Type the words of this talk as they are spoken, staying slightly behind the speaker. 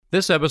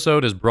This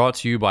episode is brought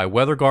to you by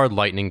WeatherGuard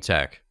Lightning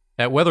Tech.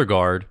 At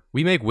WeatherGuard,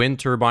 we make wind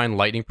turbine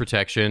lightning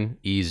protection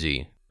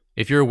easy.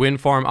 If you're a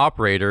wind farm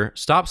operator,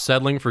 stop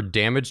settling for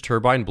damaged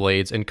turbine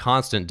blades and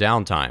constant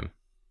downtime.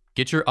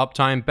 Get your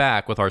uptime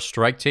back with our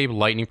Strike Tape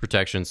lightning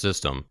protection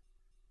system.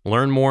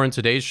 Learn more in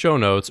today's show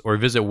notes or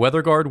visit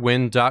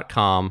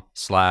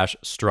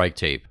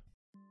weatherguardwind.com/striketape.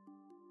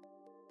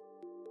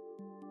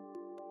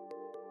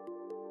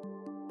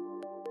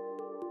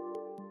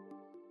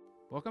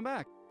 Welcome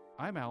back.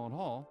 I'm Alan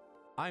Hall.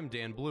 I'm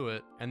Dan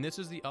Blewett, and this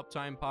is the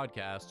Uptime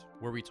Podcast,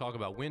 where we talk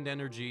about wind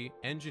energy,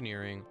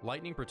 engineering,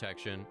 lightning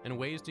protection, and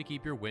ways to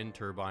keep your wind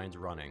turbines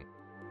running.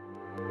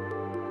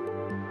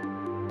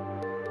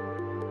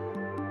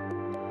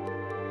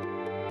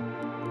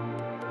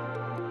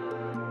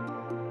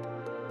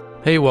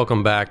 Hey,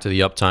 welcome back to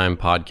the Uptime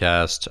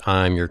Podcast.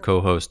 I'm your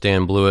co-host,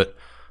 Dan Blewett.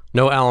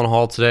 No Alan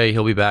Hall today.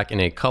 He'll be back in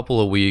a couple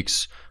of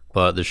weeks,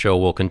 but the show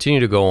will continue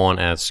to go on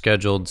as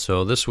scheduled.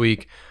 So this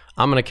week,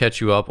 I'm going to catch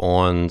you up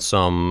on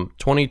some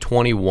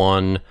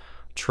 2021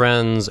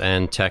 trends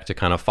and tech to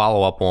kind of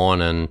follow up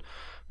on and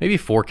maybe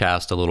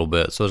forecast a little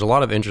bit. So there's a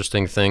lot of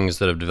interesting things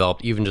that have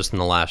developed even just in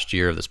the last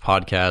year of this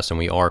podcast, and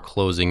we are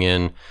closing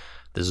in.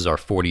 This is our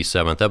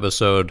 47th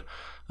episode.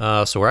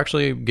 So we're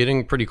actually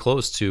getting pretty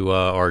close to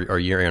our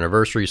year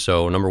anniversary.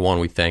 So number one,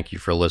 we thank you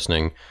for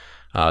listening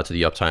to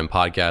the Uptime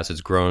Podcast.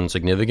 It's grown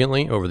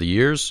significantly over the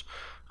years.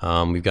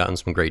 We've gotten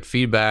some great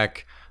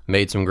feedback,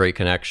 made some great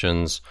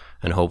connections,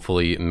 and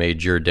hopefully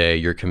made your day,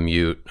 your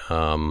commute,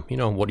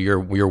 what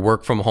your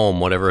work from home,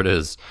 whatever it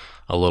is,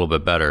 a little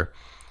bit better.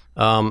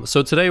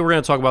 So today we're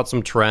going to talk about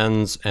some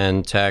trends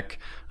and tech,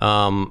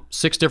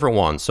 6 different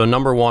ones. So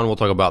number one, we'll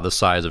talk about the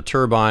size of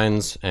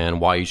turbines and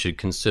why you should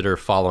consider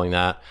following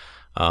that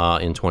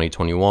in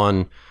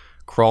 2021.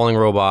 Crawling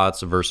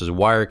robots versus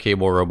wire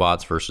cable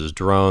robots versus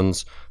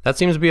drones. That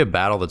seems to be a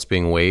battle that's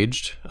being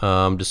waged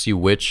to see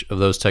which of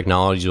those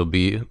technologies will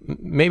be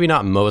maybe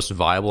not most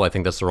viable. I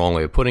think that's the wrong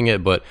way of putting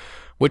it, but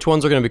which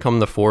ones are going to become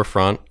the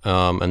forefront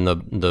and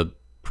the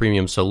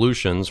premium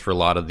solutions for a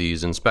lot of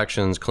these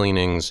inspections,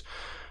 cleanings,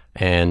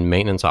 and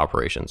maintenance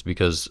operations,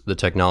 because the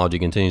technology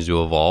continues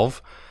to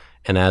evolve.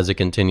 And as it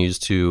continues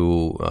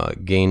to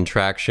gain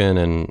traction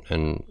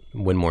and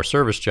win more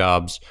service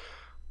jobs,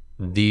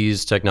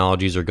 these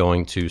technologies are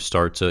going to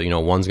start to,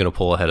 one's going to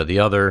pull ahead of the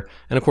other.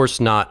 And of course,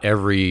 not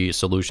every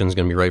solution is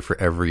going to be right for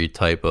every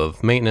type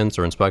of maintenance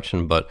or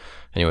inspection. But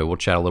anyway, we'll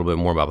chat a little bit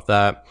more about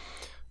that.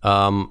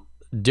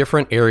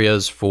 Different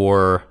areas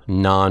for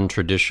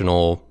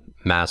non-traditional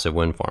massive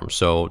wind farms.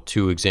 So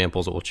 2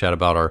 examples that we'll chat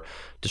about are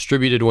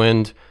distributed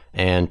wind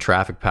and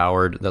traffic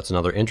powered. That's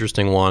another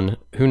interesting one.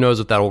 Who knows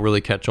if that will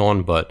really catch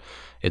on, but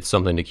it's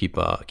something to keep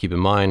in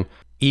mind.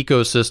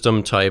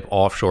 Ecosystem type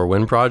offshore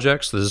wind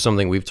projects. This is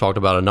something we've talked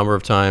about a number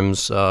of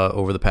times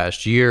over the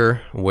past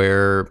year,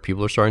 where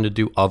people are starting to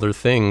do other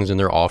things in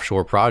their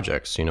offshore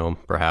projects.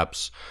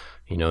 Perhaps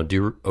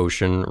do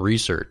ocean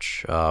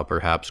research,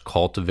 perhaps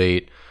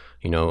cultivate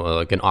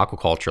like an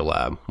aquaculture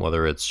lab,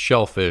 whether it's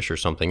shellfish or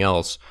something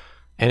else.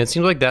 And it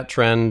seems like that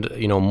trend,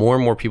 more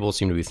and more people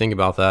seem to be thinking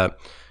about that,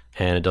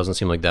 and it doesn't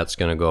seem like that's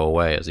going to go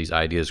away as these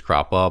ideas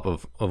crop up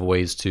of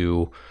ways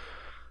to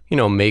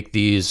make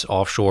these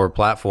offshore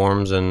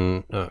platforms.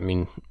 And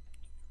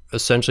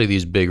essentially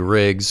these big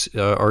rigs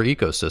are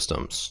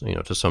ecosystems,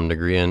 to some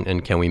degree.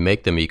 And can we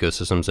make them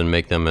ecosystems and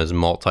make them as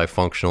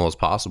multifunctional as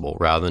possible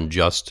rather than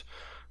just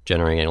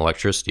generating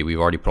electricity? We've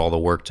already put all the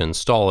work to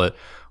install it.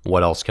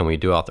 What else can we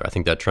do out there? I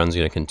think that trend's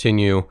going to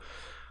continue.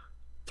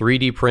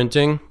 3D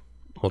printing,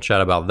 we'll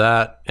chat about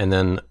that. And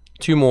then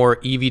 2 more,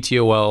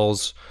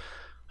 EVTOLs,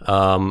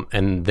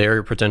 and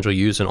their potential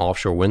use in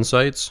offshore wind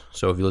sites.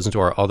 So if you listen to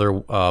our other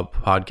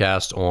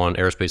podcast on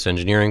aerospace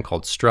engineering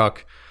called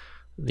Struck,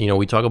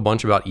 we talk a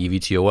bunch about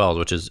EVTOLs,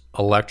 which is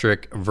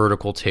electric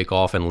vertical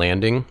takeoff and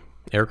landing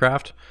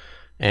aircraft.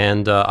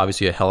 And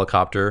obviously a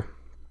helicopter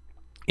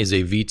is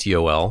a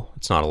VTOL.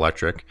 It's not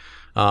electric.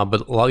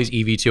 But a lot of these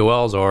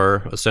EVTOLs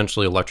are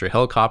essentially electric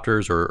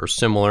helicopters or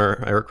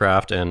similar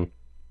aircraft. And,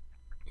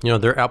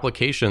 their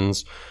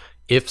applications,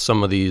 if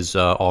some of these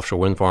offshore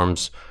wind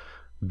farms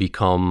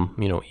become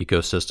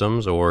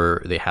ecosystems,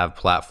 or they have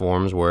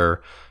platforms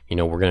where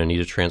we're going to need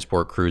to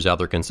transport crews out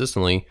there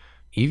consistently,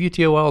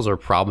 EVTOLs are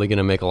probably going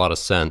to make a lot of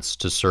sense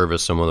to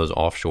service some of those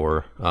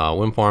offshore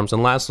wind farms.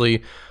 And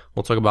lastly,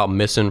 we'll talk about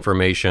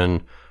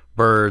misinformation,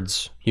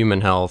 birds,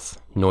 human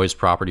health, noise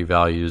property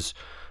values,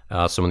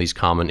 some of these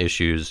common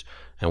issues,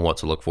 and what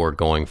to look for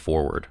going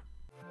forward.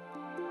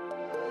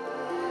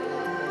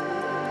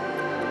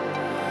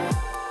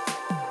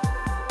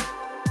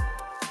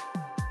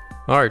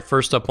 All right,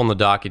 first up on the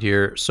docket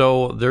here.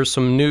 So there's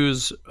some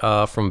news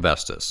from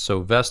Vestas.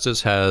 So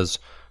Vestas has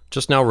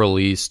just now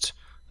released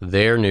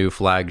their new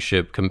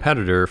flagship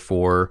competitor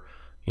for,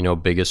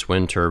 biggest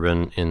wind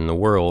turbine in the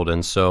world.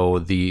 And so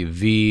the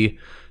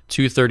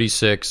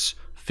V236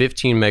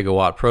 15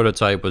 megawatt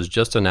prototype was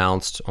just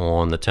announced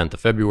on the 10th of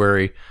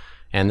February.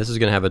 And this is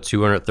going to have a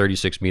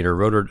 236 meter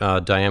rotor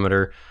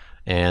diameter.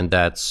 And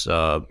that's,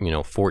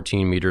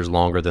 14 meters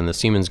longer than the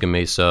Siemens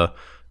Gamesa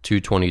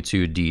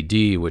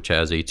V236DD, which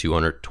has a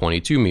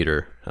 222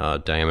 meter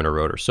diameter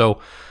rotor.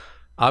 So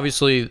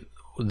obviously,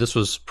 this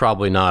was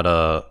probably not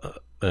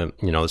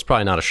it's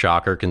probably not a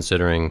shocker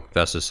considering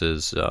Vestas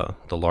is the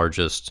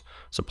largest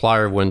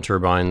supplier of wind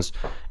turbines,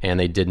 and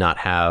they did not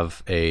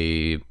have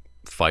a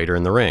fighter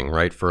in the ring,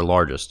 right? For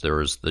largest, there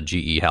was the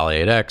GE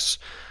Halley-8X,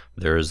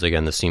 there's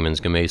again the Siemens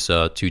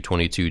Gamesa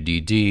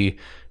 222DD,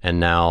 and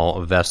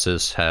now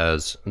Vestas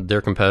has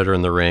their competitor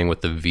in the ring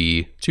with the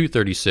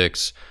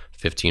V236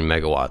 15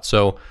 megawatt.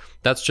 So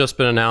that's just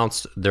been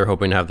announced. They're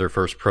hoping to have their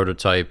first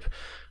prototype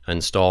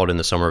installed in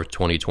the summer of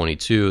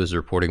 2022, is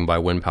reporting by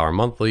Wind Power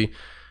Monthly,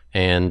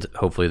 and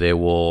hopefully they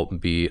will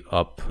be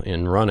up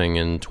and running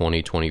in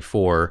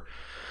 2024.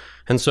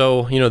 And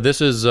so,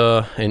 this is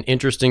an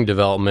interesting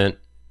development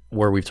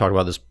where we've talked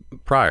about this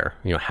prior.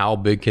 How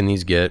big can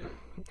these get?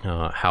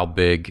 How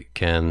big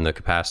can the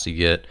capacity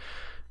get?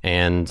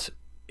 And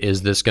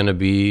is this going to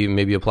be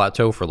maybe a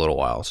plateau for a little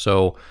while?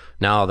 So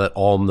now that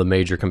all the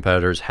major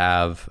competitors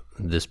have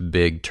this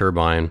big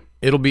turbine,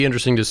 it'll be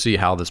interesting to see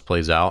how this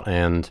plays out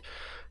and,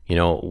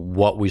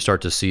 what we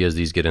start to see as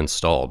these get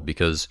installed,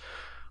 because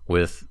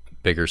with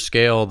bigger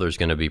scale, there's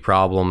going to be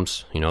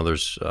problems.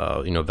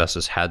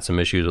 Vestas had some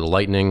issues with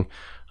lightning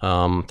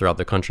throughout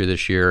the country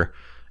this year.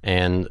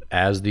 And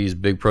as these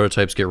big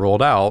prototypes get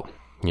rolled out,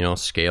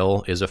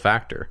 scale is a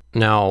factor.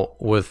 Now,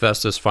 with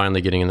Vestas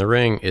finally getting in the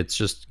ring, it's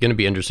just going to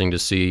be interesting to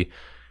see,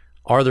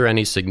 are there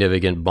any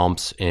significant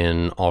bumps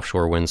in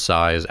offshore wind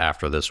size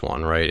after this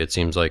one, right? It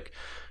seems like,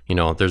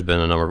 there's been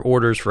a number of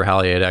orders for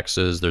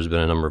Halley-8Xs. There's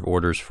been a number of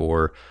orders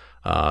for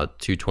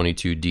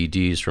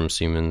 222DDs from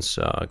Siemens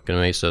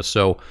Gamesa.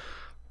 So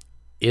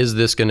is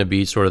this going to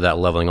be sort of that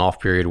leveling off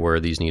period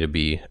where these need to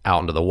be out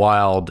into the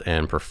wild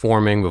and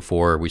performing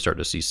before we start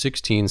to see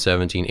 16,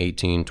 17,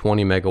 18,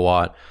 20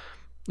 megawatt?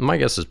 My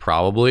guess is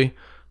probably,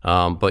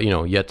 but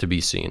yet to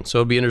be seen. So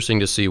it'll be interesting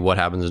to see what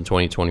happens in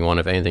 2021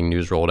 if anything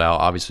new's rolled out.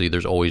 Obviously,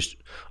 there's always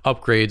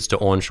upgrades to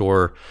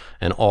onshore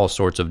and all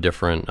sorts of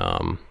different,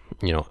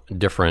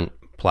 different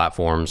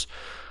platforms.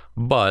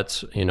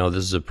 But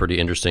this is a pretty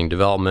interesting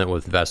development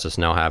with Vestas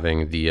now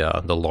having the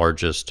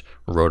largest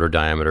rotor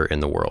diameter in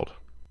the world.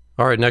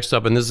 All right, next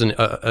up, and this is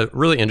a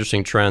really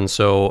interesting trend.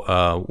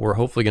 So we're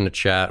hopefully going to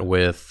chat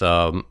with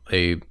a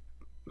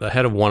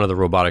head of one of the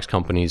robotics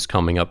companies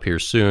coming up here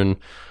soon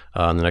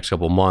in the next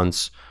couple of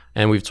months.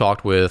 And we've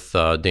talked with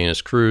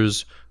Danis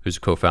Cruz, who's a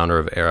co-founder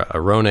of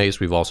Arones.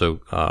 We've also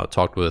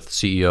talked with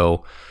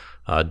CEO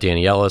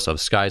Danny Ellis of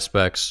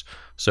SkySpecs.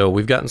 So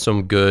we've gotten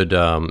some good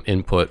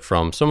input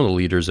from some of the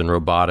leaders in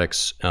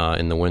robotics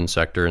in the wind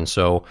sector. And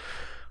so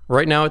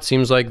right now it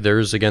seems like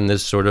there's, again,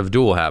 this sort of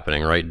duel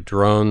happening, right?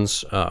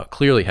 Drones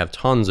clearly have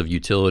tons of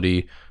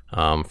utility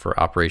for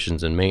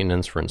operations and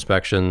maintenance, for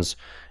inspections,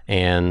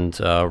 and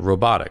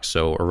robotics.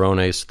 So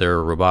Arones,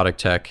 their robotic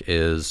tech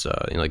is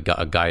a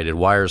guided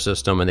wire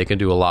system, and they can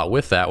do a lot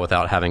with that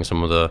without having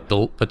some of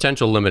the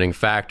potential limiting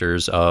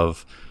factors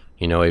of,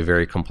 a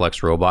very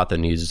complex robot that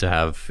needs to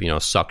have,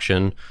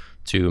 suction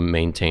to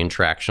maintain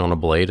traction on a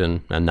blade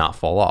and not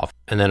fall off.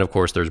 And then, of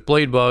course, there's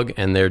Blade Bug,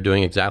 and they're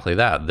doing exactly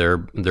that.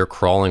 Their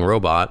crawling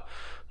robot,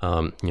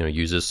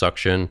 uses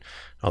suction,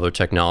 other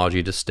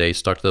technology to stay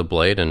stuck to the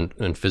blade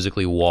and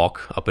physically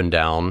walk up and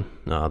down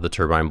the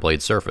turbine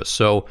blade surface.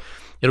 So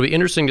it'll be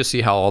interesting to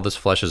see how all this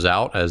fleshes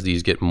out as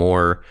these get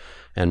more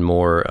and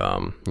more,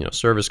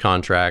 service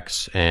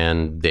contracts,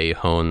 and they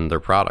hone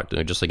their product.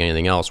 And just like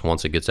anything else,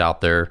 once it gets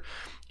out there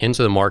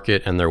into the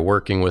market and they're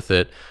working with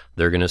it,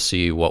 they're going to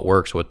see what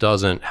works, what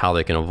doesn't, how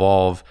they can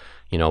evolve.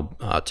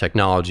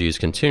 Technologies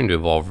continue to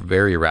evolve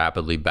very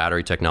rapidly.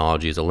 Battery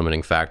technology is a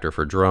limiting factor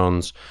for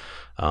drones.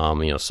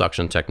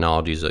 Suction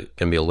technologies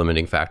can be a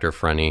limiting factor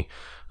for any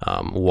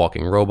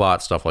walking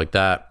robot, stuff like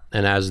that.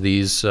 And as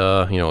these,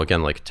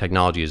 again, like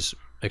technology is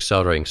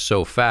accelerating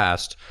so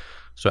fast,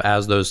 so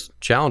as those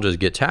challenges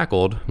get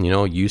tackled,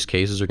 use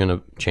cases are going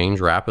to change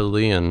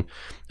rapidly, and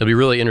it'll be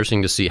really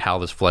interesting to see how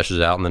this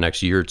fleshes out in the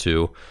next year or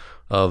two.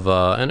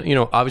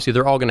 Obviously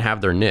they're all going to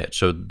have their niche.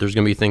 So there's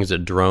going to be things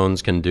that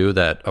drones can do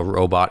that a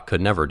robot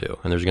could never do.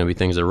 And there's going to be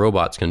things that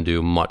robots can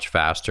do much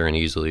faster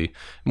and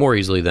more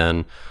easily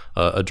than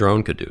a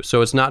drone could do.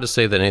 So it's not to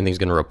say that anything's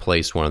going to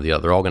replace one or the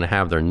other. They're all going to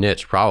have their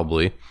niche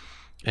probably.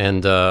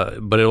 And,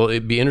 but it'll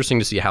be interesting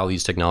to see how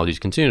these technologies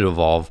continue to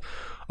evolve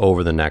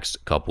over the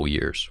next couple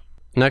years.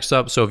 Next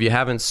up, so if you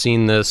haven't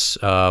seen this,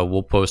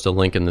 we'll post a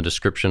link in the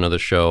description of the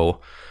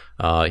show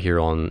here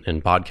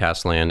in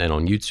podcast land and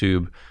on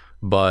YouTube.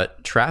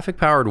 But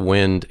traffic-powered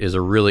wind is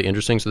a really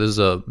interesting. So this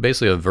is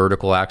basically a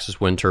vertical axis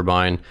wind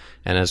turbine,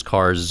 and as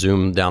cars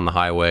zoom down the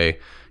highway,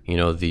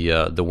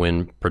 the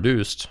wind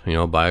produced,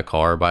 by a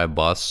car, by a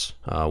bus,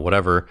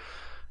 whatever,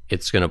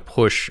 it's going to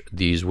push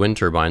these wind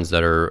turbines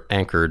that are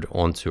anchored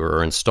onto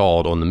or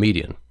installed on the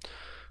median.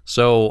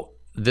 So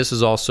this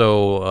is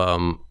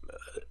also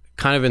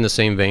kind of in the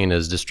same vein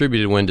as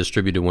distributed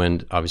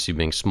wind, obviously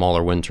being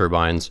smaller wind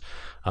turbines,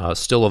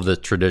 still of the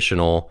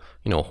traditional,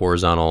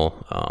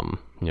 horizontal,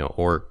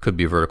 or could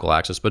be vertical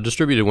axis. But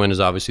distributed wind is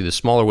obviously the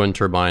smaller wind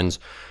turbines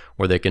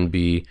where they can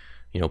be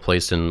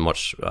placed in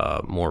much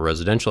more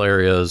residential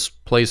areas,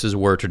 places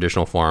where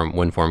traditional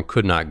wind farm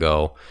could not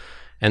go.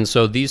 And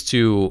so these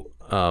two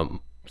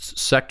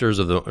sectors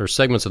or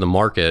segments of the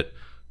market,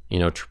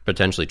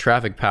 potentially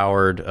traffic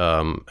powered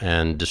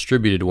and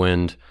distributed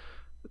wind,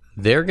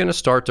 they're going to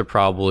start to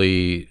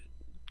probably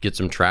get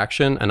some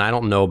traction. And I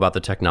don't know about the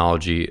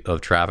technology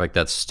of traffic.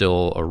 That's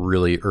still a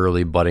really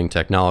early budding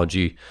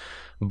technology.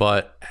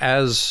 But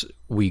as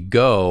we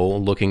go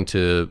looking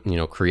to,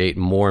 create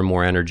more and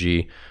more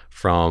energy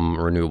from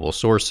renewable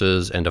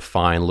sources and to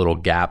find little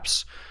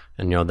gaps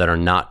and, that are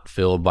not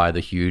filled by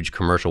the huge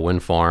commercial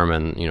wind farm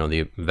and,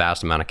 the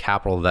vast amount of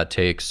capital that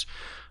takes,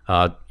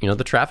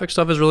 the traffic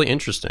stuff is really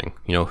interesting.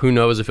 Who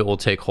knows if it will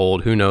take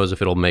hold? Who knows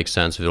if it'll make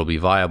sense, if it'll be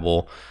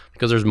viable?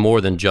 Because there's more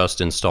than just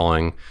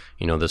installing,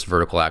 this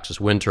vertical axis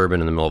wind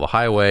turbine in the middle of a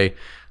highway.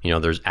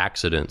 There's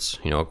accidents.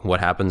 What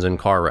happens in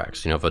car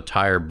wrecks? If a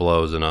tire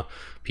blows and a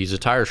piece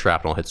of tire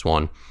shrapnel hits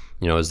one,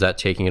 is that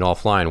taking it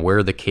offline? Where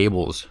are the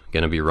cables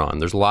going to be run?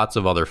 There's lots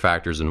of other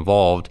factors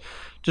involved.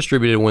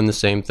 Distributed wind, the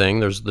same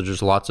thing.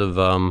 There's lots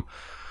of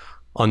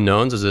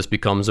unknowns as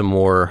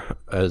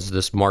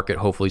this market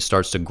hopefully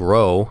starts to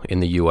grow in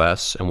the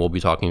U.S. And we'll be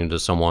talking to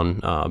someone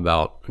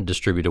about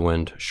distributed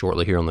wind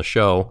shortly here on the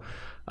show.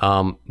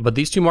 But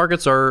these two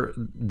markets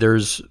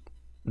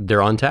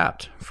they're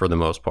untapped for the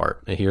most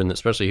part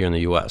especially here in the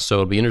U.S. So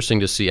it'll be interesting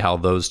to see how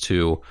those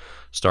two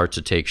start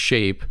to take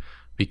shape,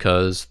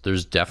 because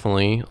there's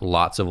definitely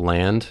lots of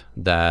land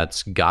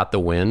that's got the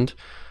wind,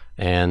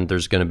 and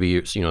there's going to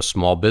be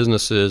small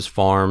businesses,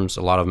 farms,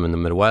 a lot of them in the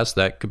Midwest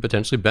that could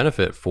potentially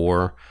benefit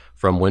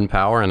from wind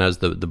power. And as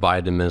the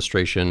Biden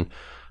administration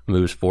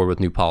moves forward with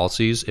new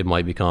policies, it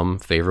might become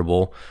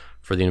favorable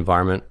for the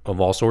environment of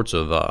all sorts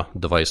of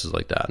devices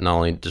like that. Not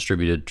only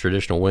distributed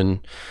traditional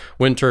wind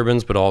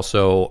turbines, but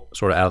also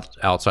sort of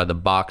outside the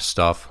box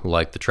stuff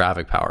like the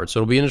traffic powered. So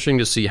it'll be interesting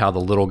to see how the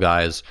little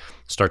guys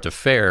start to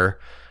fare,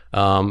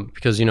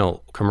 because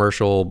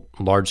commercial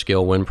large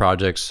scale wind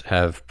projects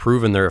have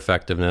proven their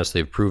effectiveness.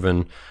 They've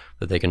proven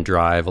that they can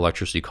drive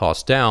electricity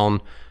costs down,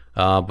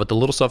 but the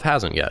little stuff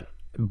hasn't yet.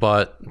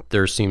 But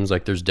there seems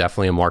like there's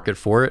definitely a market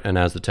for it, and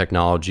as the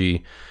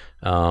technology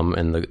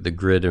and the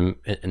grid and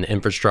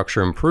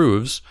infrastructure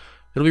improves,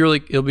 it'll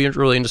be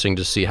really interesting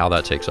to see how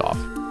that takes off.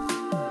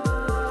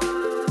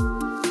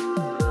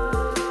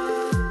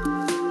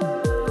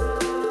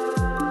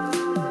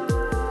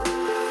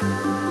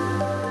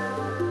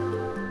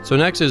 So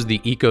next is the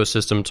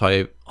ecosystem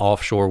type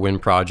offshore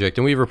wind project,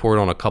 and we've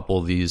reported on a couple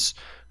of these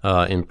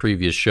in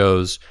previous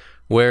shows,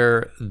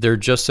 where they're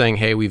just saying,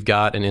 hey, we've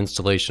got an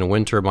installation of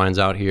wind turbines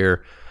out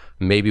here.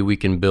 Maybe we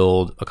can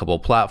build a couple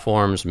of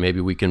platforms. Maybe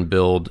we can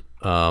build,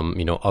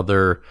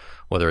 other,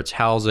 whether it's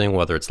housing,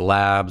 whether it's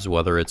labs,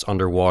 whether it's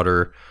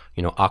underwater,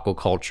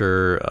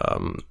 aquaculture,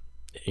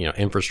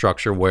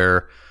 infrastructure,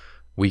 where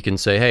we can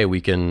say, hey, we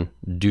can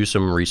do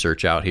some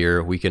research out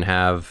here. We can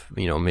have,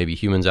 maybe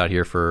humans out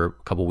here for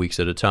a couple weeks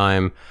at a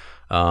time.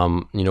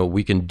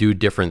 We can do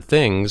different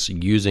things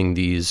using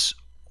these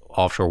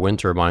offshore wind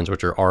turbines,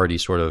 which are already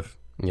sort of,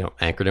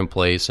 anchored in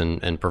place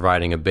and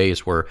providing a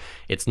base where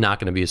it's not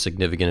going to be a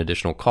significant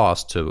additional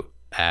cost to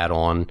add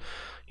on,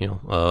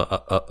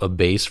 a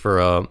base for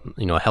a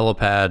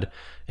helipad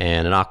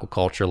and an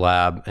aquaculture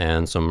lab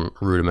and some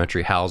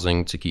rudimentary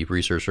housing to keep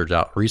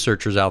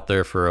researchers out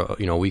there for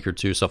a week or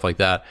two, stuff like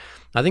that.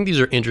 I think these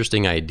are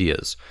interesting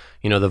ideas,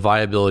 the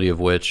viability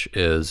of which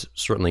is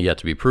certainly yet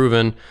to be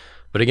proven.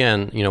 But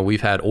again,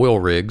 we've had oil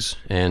rigs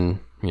and,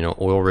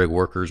 oil rig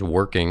workers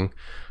working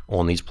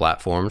on these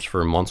platforms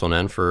for months on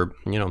end for,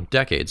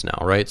 decades now,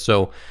 right?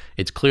 So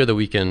it's clear that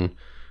we can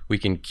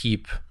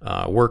keep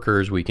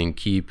workers, we can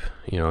keep,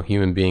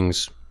 human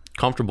beings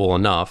comfortable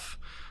enough.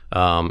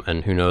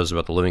 And who knows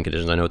about the living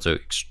conditions. I know it's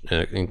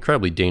an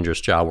incredibly dangerous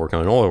job working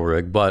on an oil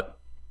rig, but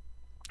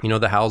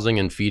the housing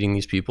and feeding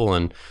these people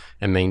and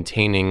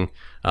maintaining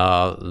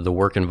the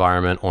work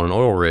environment on an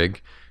oil rig,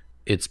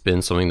 it's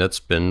been something that's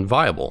been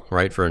viable,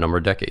 right, for a number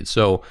of decades.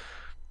 So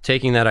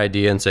taking that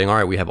idea and saying, all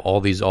right, we have all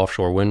these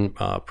offshore wind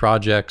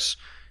projects.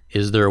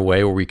 Is there a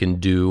way where we can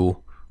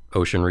do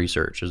ocean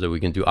research? Is that we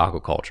can do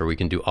aquaculture? We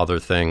can do other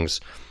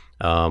things.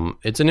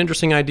 It's an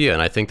interesting idea,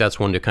 and I think that's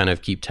one to kind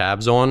of keep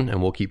tabs on,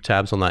 and we'll keep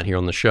tabs on that here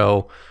on the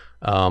show.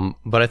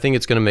 But I think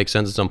it's going to make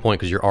sense at some point,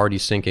 because you're already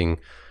sinking,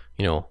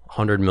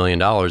 $100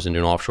 million into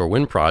an offshore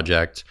wind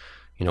project.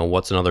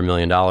 What's another $1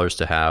 million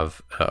to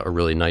have a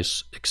really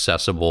nice,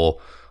 accessible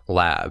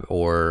lab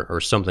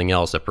or something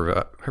else that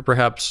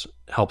perhaps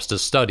helps to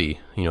study,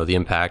 the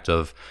impact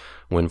of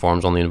wind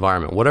farms on the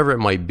environment, whatever it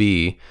might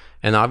be.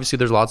 And obviously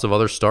there's lots of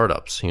other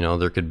startups.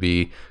 There could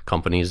be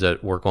companies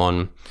that work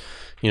on,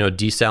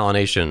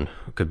 desalination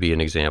could be an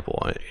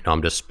example.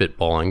 I'm just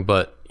spitballing,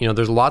 but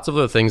there's lots of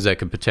other things that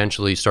could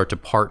potentially start to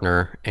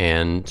partner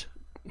and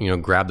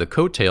grab the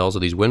coattails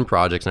of these wind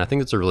projects. And I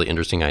think it's a really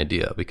interesting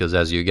idea, because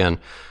as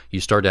you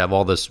start to have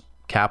all this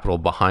capital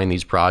behind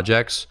these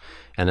projects,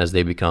 and as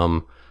they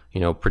become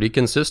pretty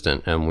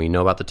consistent, and we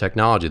know about the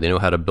technology, they know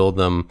how to build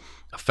them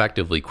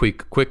effectively,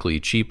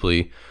 quickly,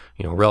 cheaply,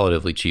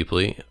 relatively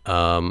cheaply.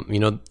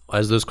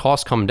 As those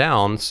costs come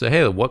down, say,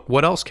 hey,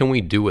 what else can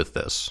we do with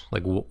this?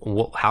 Like,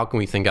 how can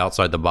we think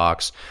outside the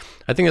box?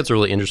 I think that's a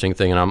really interesting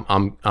thing,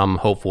 and I'm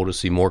hopeful to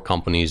see more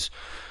companies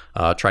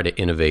try to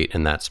innovate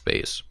in that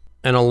space.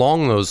 And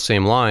along those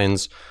same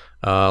lines,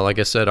 like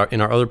I said,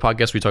 in our other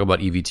podcasts, we talk about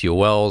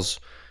eVTOLs.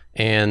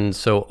 And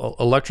so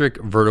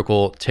electric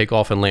vertical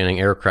takeoff and landing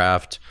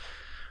aircraft,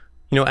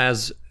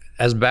 as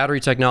battery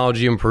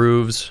technology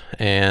improves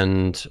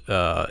and,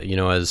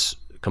 as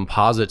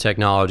composite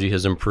technology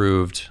has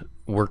improved,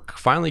 we're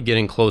finally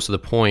getting close to the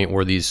point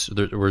where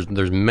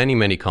there's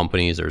many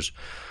companies. There's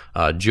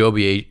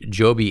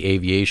Joby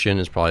Aviation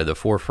is probably the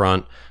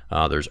forefront.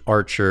 There's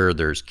Archer,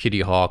 there's Kitty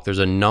Hawk. There's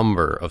a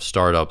number of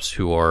startups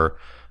who are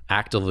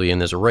actively in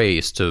this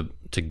race to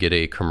get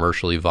a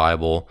commercially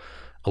viable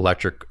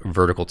electric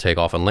vertical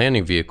takeoff and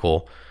landing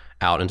vehicle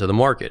out into the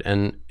market.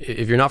 And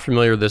if you're not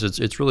familiar with this,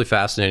 it's really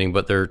fascinating,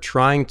 but they're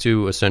trying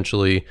to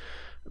essentially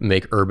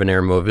make urban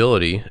air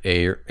mobility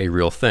a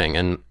real thing.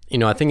 And,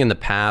 I think in the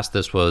past,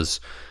 this was,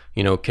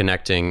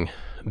 connecting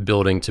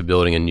building to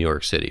building in New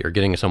York City, or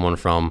getting someone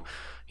from,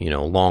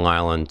 Long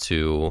Island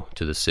to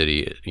the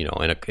city,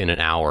 in an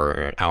hour or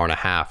an hour and a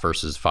half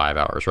versus 5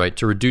 hours, right?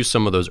 To reduce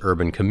some of those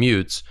urban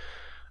commutes.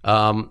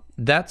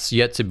 That's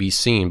yet to be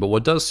seen, but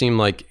what does seem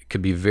like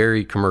could be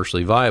very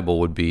commercially viable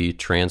would be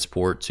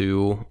transport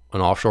to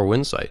an offshore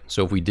wind site.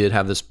 So if we did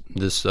have this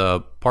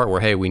part where,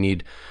 hey, we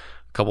need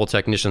a couple of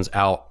technicians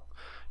out,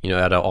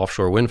 at an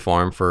offshore wind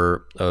farm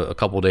for a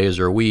couple of days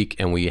or a week,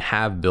 and we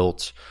have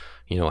built,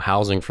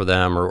 housing for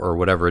them or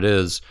whatever it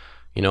is,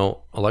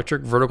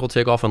 electric vertical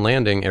takeoff and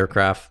landing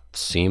aircraft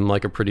seem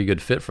like a pretty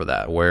good fit for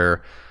that,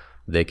 where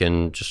they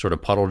can just sort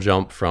of puddle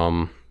jump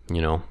from,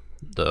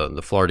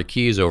 the Florida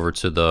Keys over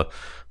to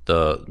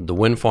the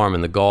wind farm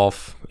in the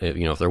Gulf,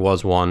 if there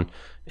was one,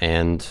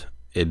 and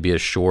it'd be a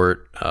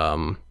short,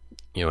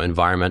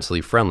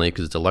 environmentally friendly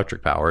because it's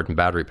electric powered and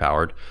battery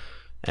powered,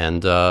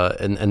 and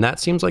that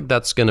seems like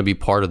that's going to be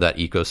part of that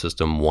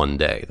ecosystem one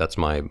day. That's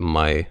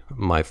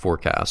my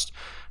forecast,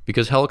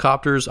 because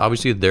helicopters,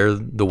 obviously, they're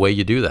the way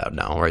you do that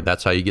now, right?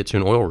 That's how you get to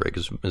an oil rig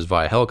is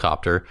via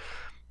helicopter,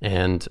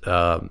 and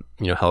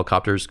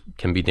helicopters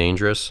can be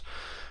dangerous.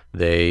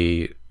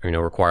 They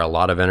require a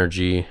lot of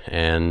energy,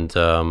 and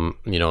the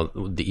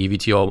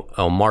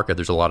eVTOL market,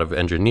 there's a lot of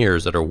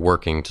engineers that are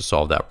working to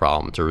solve that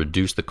problem, to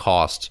reduce the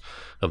cost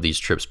of these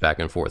trips back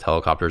and forth.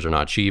 Helicopters are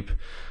not cheap.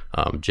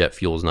 Jet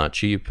fuel is not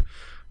cheap.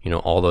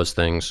 All those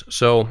things.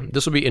 So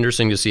this will be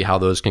interesting to see how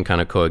those can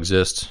kind of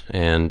coexist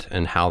and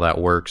how that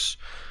works.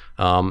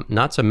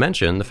 Not to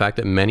mention the fact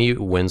that many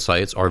wind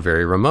sites are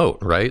very remote,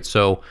 right?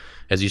 So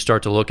as you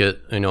start to look at,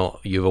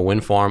 you have a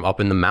wind farm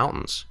up in the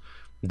mountains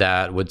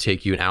that would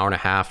take you an hour and a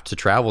half to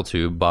travel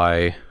to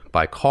by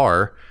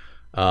car.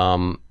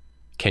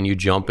 Can you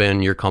jump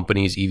in your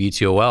company's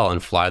eVTOL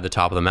and fly to the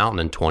top of the mountain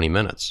in 20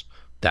 minutes?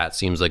 That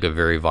seems like a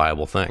very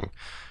viable thing.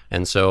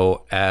 And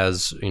so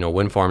as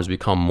wind farms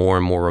become more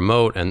and more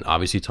remote, and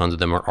obviously tons of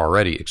them are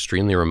already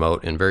extremely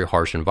remote in very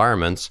harsh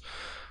environments,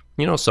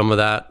 some of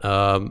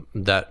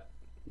that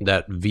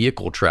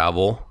vehicle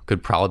travel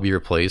could probably be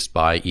replaced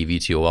by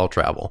eVTOL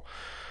travel.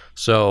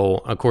 So,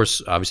 of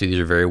course, obviously these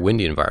are very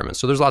windy environments.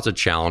 So there's lots of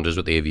challenges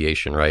with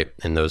aviation, right,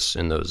 in those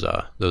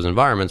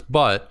environments.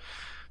 But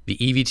the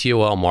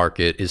eVTOL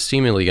market is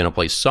seemingly going to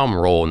play some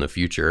role in the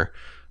future,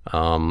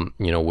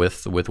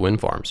 with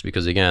wind farms,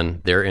 because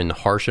again, they're in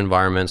harsh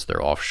environments,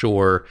 they're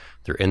offshore,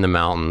 they're in the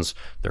mountains,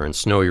 they're in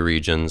snowy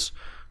regions.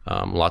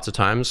 Lots of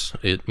times,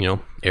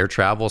 air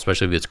travel,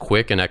 especially if it's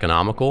quick and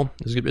economical,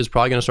 is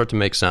probably going to start to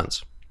make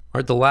sense. All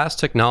right, the last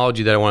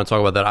technology that I want to talk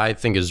about that I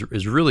think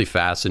is really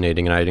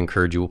fascinating, and I'd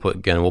encourage you,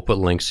 we'll put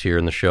links here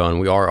in the show, and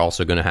we are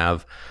also going to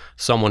have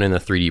someone in the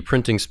 3D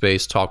printing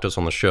space talk to us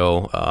on the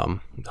show,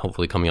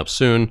 hopefully coming up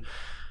soon,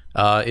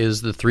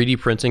 is the 3D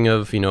printing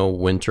of,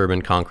 wind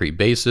turbine concrete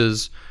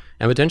bases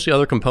and potentially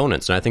other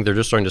components. And I think they're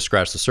just starting to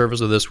scratch the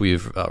surface of this.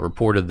 We've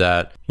reported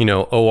that,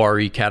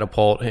 ORE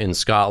Catapult in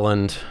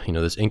Scotland,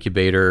 this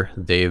incubator,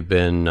 they've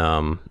been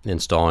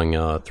installing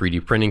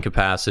 3D printing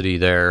capacity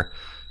there.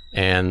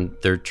 And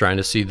they're trying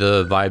to see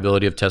the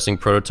viability of testing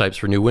prototypes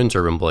for new wind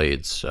turbine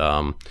blades.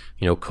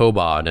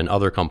 Cobod and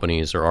other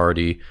companies are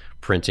already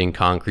printing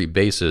concrete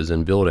bases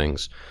and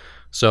buildings.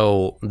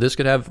 So this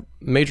could have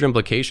major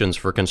implications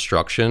for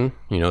construction,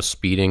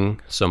 speeding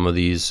some of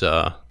these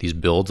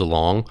builds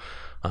along,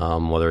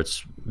 whether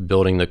it's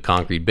building the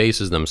concrete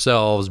bases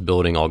themselves,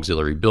 building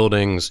auxiliary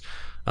buildings,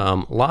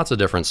 lots of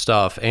different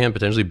stuff, and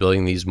potentially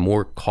building these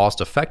more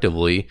cost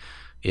effectively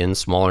in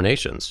smaller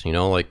nations.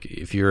 Like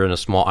if you're in a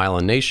small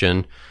island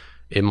nation,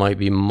 it might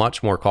be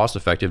much more cost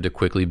effective to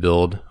quickly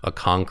build a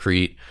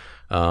concrete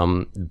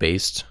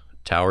based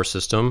tower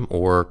system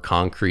or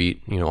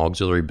concrete,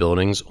 auxiliary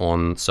buildings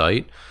on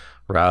site,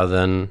 rather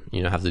than,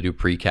 have to do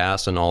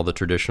precast and all the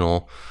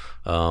traditional,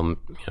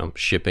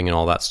 shipping and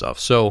all that stuff.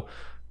 So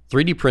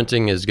 3D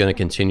printing is going to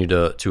continue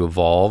to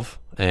evolve.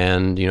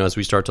 And, as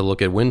we start to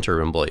look at wind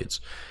turbine blades,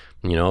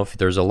 if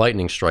there's a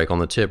lightning strike on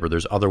the tip, or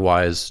there's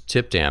otherwise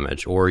tip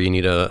damage, or you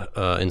need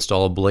to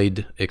install a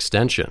blade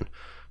extension,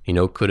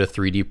 could a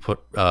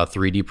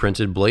 3D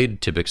printed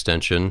blade tip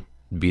extension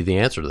be the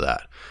answer to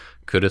that?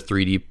 Could a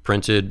 3D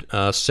printed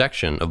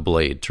section of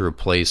blade to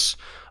replace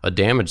a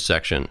damaged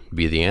section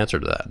be the answer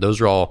to that?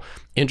 Those are all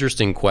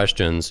interesting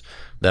questions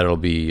that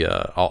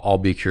I'll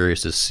be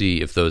curious to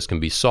see if those can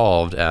be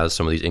solved as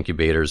some of these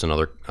incubators and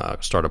other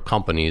startup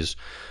companies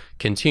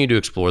continue to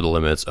explore the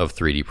limits of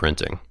 3D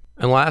printing.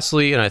 And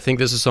lastly, and I think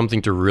this is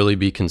something to really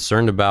be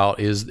concerned about,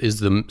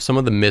 is some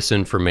of the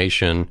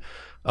misinformation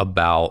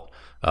about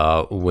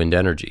wind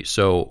energy.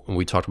 So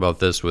we talked about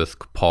this with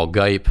Paul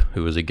Geip,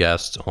 who was a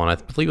guest on, I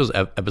believe it was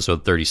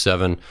episode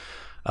 37.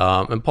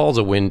 And Paul's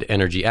a wind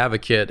energy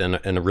advocate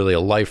and really a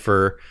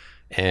lifer.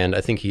 And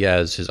I think he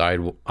has his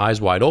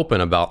eyes wide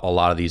open about a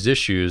lot of these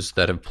issues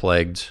that have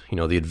plagued,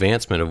 the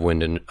advancement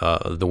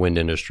of the wind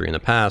industry in the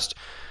past.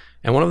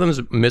 And one of them is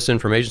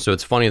misinformation. So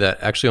it's funny that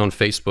actually on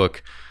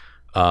Facebook,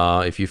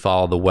 if you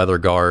follow the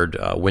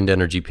WeatherGuard wind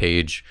energy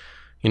page,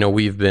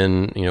 we've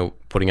been,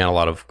 putting out a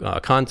lot of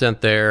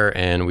content there,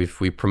 and we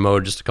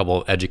promoted just a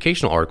couple of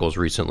educational articles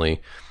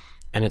recently,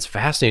 and it's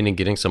fascinating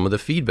getting some of the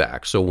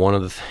feedback. So one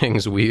of the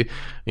things we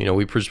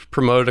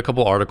promoted a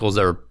couple of articles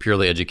that were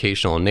purely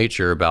educational in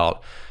nature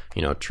about,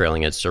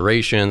 trailing edge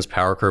serrations,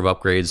 power curve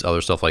upgrades,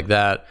 other stuff like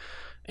that.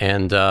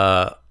 And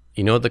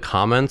what the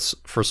comments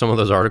for some of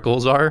those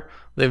articles are?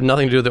 They have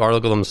nothing to do with the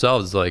article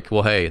themselves. It's like,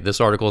 well, hey,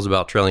 this article is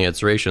about trailing edge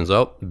serrations.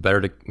 Oh,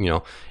 better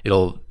to,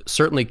 it'll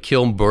certainly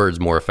kill birds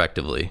more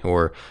effectively.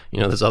 Or,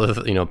 this other,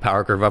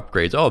 power curve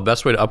upgrades. Oh,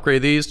 best way to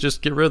upgrade these,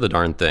 just get rid of the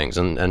darn things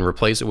and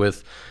replace it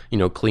with,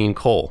 clean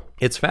coal.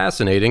 It's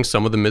fascinating,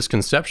 some of the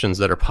misconceptions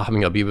that are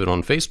popping up even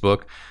on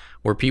Facebook,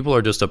 where people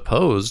are just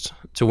opposed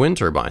to wind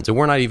turbines. And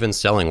we're not even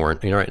selling,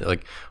 right?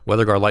 Like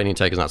WeatherGuard Lightning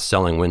Tech is not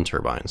selling wind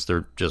turbines.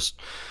 They're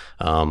just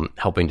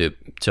helping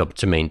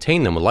to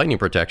maintain them with lightning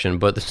protection.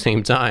 But at the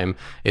same time,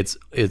 it's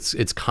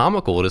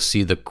comical to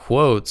see the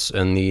quotes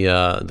and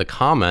the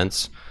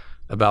comments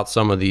about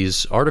some of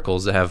these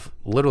articles that have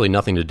literally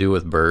nothing to do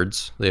with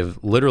birds. They have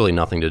literally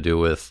nothing to do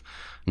with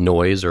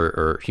noise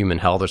or human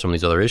health or some of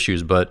these other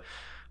issues. But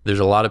there's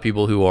a lot of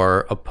people who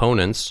are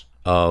opponents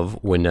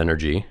of wind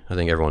energy. I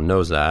think everyone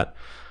knows that.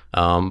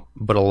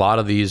 But a lot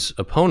of these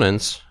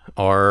opponents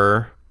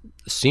are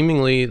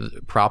seemingly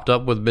propped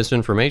up with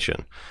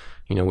misinformation.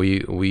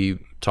 We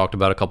talked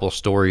about a couple of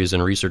stories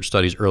and research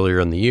studies earlier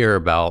in the year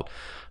about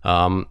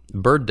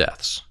bird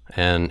deaths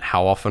and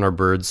how often are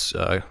birds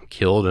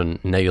killed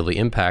and negatively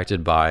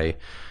impacted by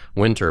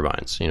wind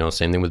turbines.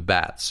 Same thing with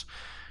bats.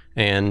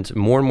 And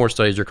more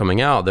studies are coming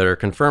out that are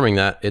confirming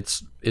that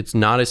it's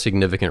not a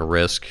significant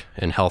risk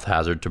and health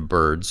hazard to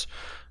birds,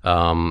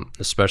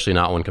 especially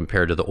not when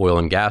compared to the oil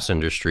and gas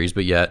industries.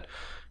 But yet,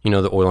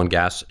 the oil and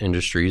gas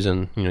industries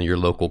and your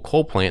local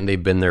coal plant,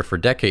 they've been there for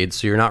decades,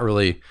 so you're not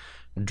really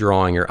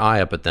drawing your eye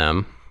up at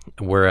them.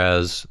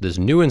 Whereas this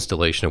new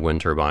installation of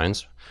wind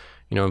turbines,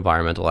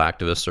 environmental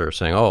activists are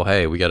saying, oh,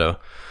 hey, we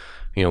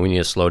need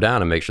to slow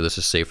down and make sure this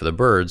is safe for the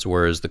birds.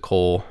 Whereas the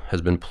coal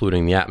has been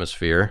polluting the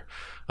atmosphere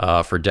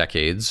for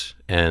decades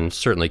and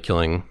certainly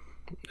killing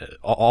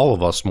all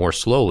of us more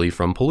slowly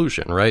from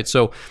pollution, right?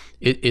 So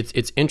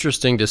it's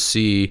interesting to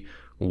see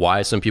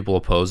why some people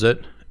oppose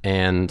it.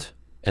 And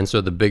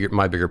so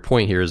my bigger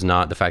point here is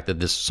not the fact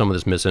that some of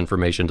this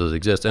misinformation does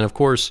exist. And of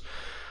course,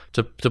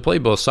 to play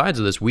both sides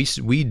of this,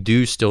 we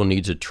do still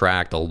need to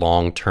track the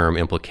long-term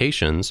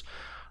implications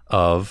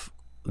of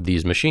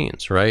these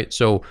machines, right?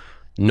 So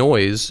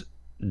noise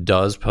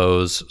does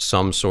pose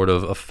some sort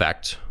of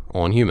effect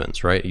on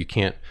humans, right? You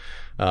can't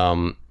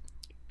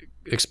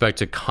expect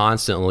to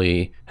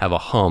constantly have a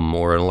hum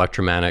or an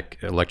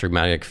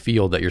electromagnetic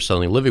field that you're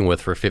suddenly living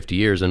with for 50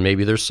 years, and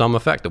maybe there's some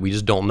effect that we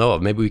just don't know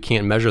of. Maybe we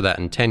can't measure that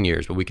in 10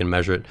 years, but we can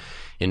measure it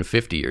in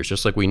 50 years.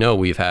 Just like we know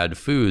we've had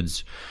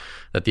foods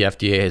that the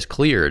FDA has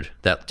cleared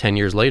that 10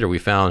 years later we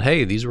found,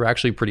 hey, these were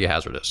actually pretty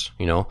hazardous.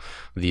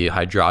 The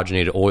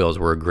hydrogenated oils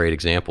were a great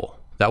example.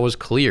 That was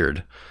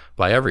cleared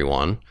by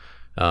everyone.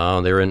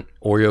 They were in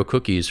Oreo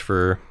cookies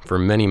for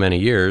many, many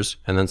years.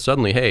 And then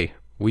suddenly, hey,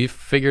 we've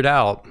figured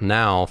out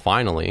now,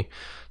 finally,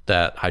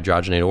 that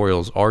hydrogenated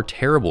oils are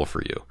terrible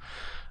for you.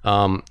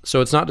 So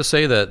it's not to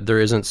say that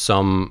there isn't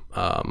some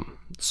of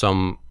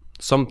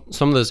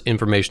this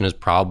information is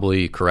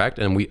probably correct,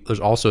 and there's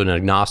also an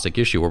agnostic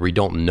issue where we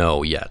don't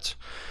know yet.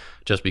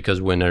 Just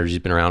because wind energy has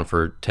been around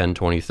for 10,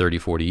 20, 30,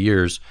 40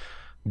 years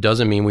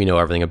doesn't mean we know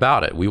everything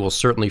about it. We will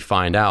certainly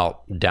find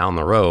out down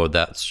the road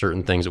that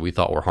certain things that we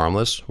thought were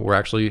harmless were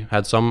actually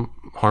had some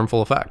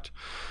harmful effect.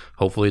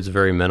 Hopefully it's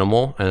very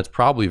minimal, and it's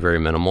probably very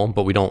minimal,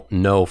 but we don't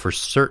know for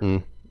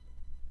certain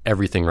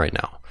everything right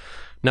now.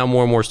 Now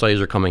more and more studies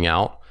are coming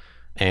out,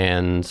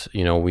 and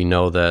we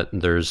know that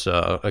there's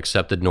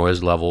accepted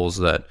noise levels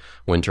that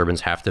wind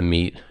turbines have to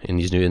meet in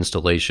these new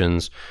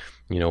installations.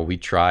 We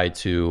try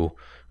to,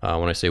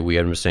 when I say we,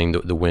 I'm just saying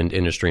the wind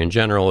industry in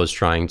general is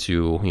trying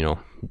to,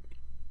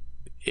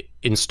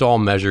 install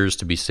measures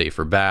to be safe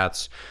for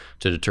bats,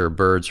 to deter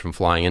birds from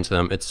flying into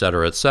them, et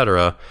cetera, et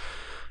cetera.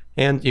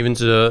 and even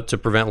to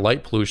prevent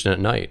light pollution at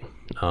night.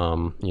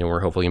 We're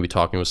hopefully going to be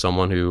talking with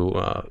someone who,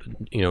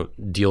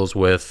 deals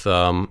with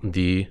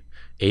the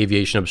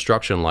aviation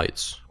obstruction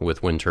lights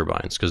with wind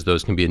turbines, because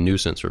those can be a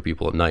nuisance for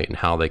people at night, and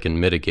how they can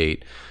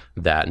mitigate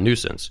that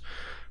nuisance.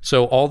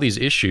 So all these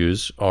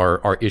issues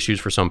are issues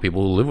for some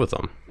people who live with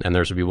them. And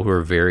there's people who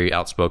are very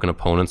outspoken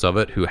opponents of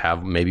it, who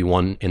have maybe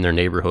one in their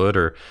neighborhood,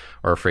 or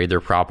are afraid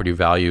their property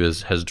value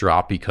has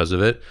dropped because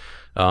of it.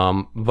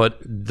 But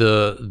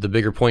the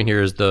bigger point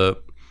here is the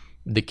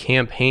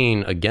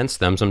campaign against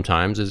them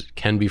sometimes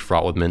can be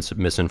fraught with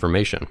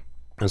misinformation.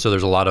 And so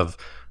there's a lot of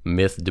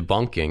myth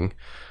debunking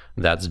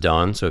that's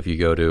done. So if you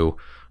go to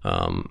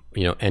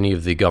any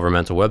of the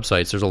governmental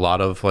websites, there's a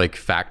lot of like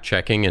fact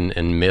checking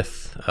and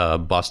myth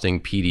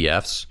busting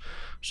PDFs.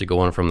 So go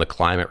on from the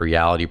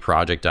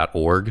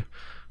climaterealityproject.org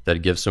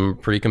that gives some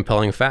pretty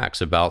compelling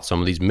facts about some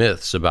of these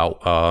myths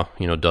about,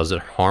 does it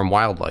harm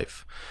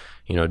wildlife?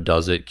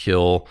 Does it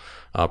kill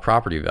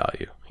property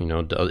value?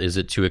 Is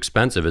it too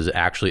expensive? Is it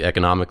actually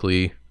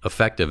economically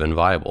effective and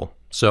viable?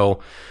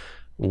 So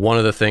one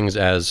of the things,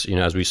 as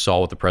we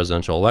saw with the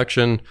presidential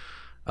election,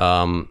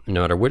 no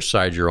matter which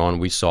side you're on,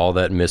 we saw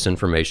that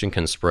misinformation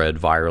can spread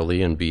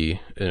virally and be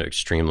an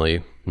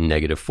extremely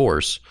negative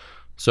force.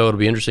 So it'll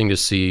be interesting to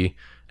see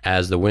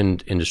as the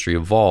wind industry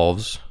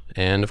evolves,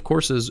 and of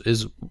course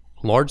is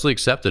largely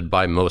accepted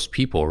by most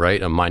people,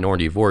 right? A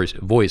minority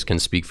voice can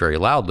speak very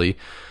loudly.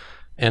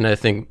 And I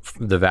think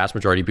the vast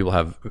majority of people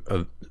have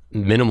a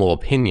minimal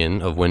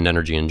opinion of wind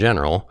energy in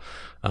general.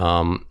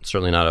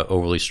 Certainly not an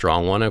overly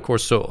strong one. Of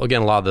course, so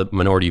again, a lot of the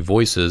minority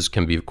voices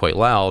can be quite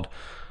loud,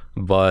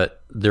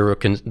 but there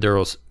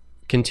will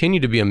continue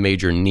to be a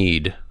major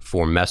need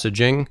for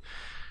messaging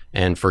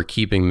and for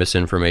keeping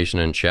misinformation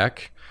in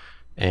check,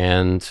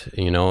 and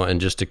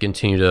just to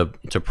continue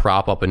to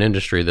prop up an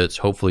industry that's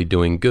hopefully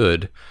doing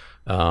good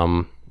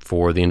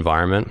for the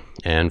environment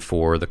and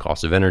for the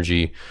cost of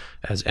energy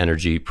as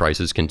energy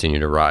prices continue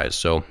to rise.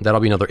 So that'll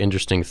be another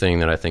interesting thing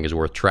that I think is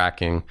worth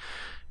tracking,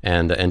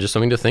 and just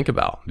something to think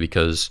about,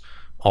 because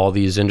all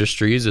these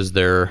industries, as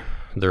they're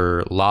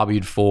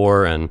lobbied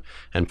for and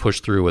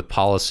pushed through with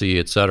policy,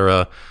 et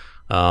cetera,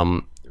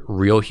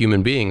 real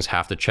human beings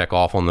have to check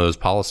off on those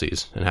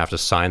policies and have to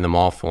sign them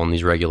off on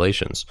these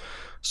regulations.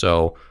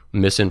 So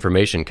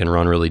misinformation can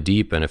run really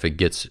deep, and if it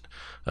gets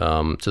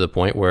to the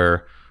point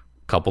where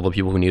a couple of the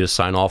people who need to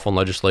sign off on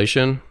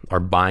legislation are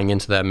buying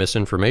into that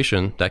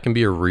misinformation, that can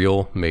be a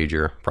real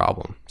major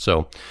problem.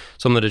 So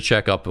something to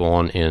check up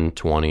on in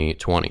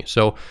 2020.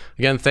 So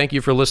again, thank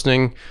you for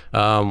listening.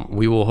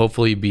 We will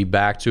hopefully be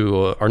back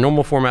to our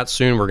normal format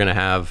soon. We're going to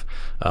have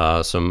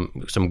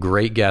some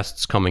great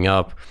guests coming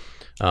up.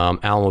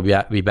 Alan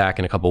will be back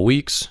in a couple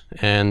weeks,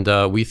 and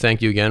we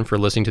thank you again for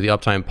listening to the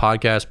Uptime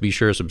Podcast. Be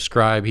sure to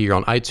subscribe here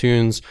on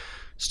iTunes,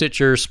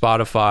 Stitcher,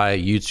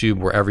 Spotify, YouTube,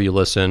 wherever you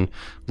listen.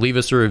 Leave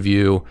us a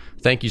review.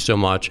 Thank you so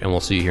much, and we'll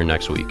see you here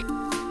next week.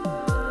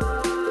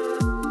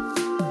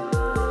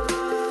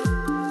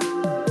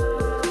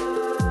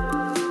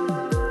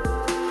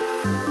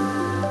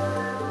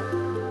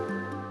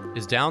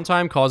 Is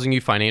downtime causing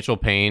you financial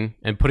pain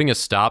and putting a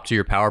stop to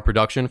your power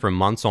production for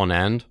months on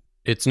end?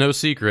 It's no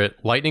secret,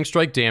 lightning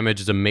strike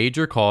damage is a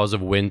major cause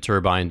of wind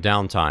turbine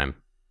downtime.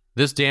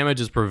 This damage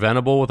is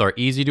preventable with our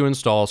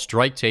easy-to-install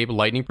strike tape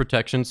lightning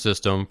protection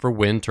system for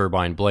wind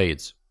turbine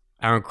blades.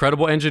 Our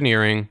incredible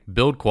engineering,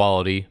 build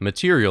quality,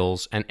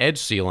 materials, and edge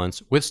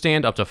sealants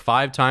withstand up to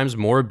 5 times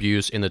more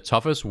abuse in the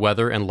toughest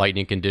weather and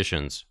lightning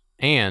conditions.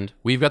 And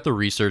we've got the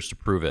research to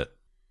prove it.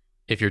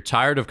 If you're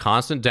tired of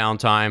constant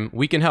downtime,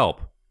 we can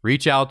help.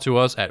 Reach out to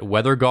us at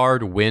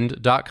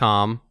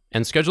weatherguardwind.com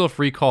and schedule a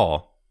free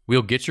call.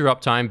 We'll get your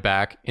uptime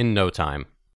back in no time.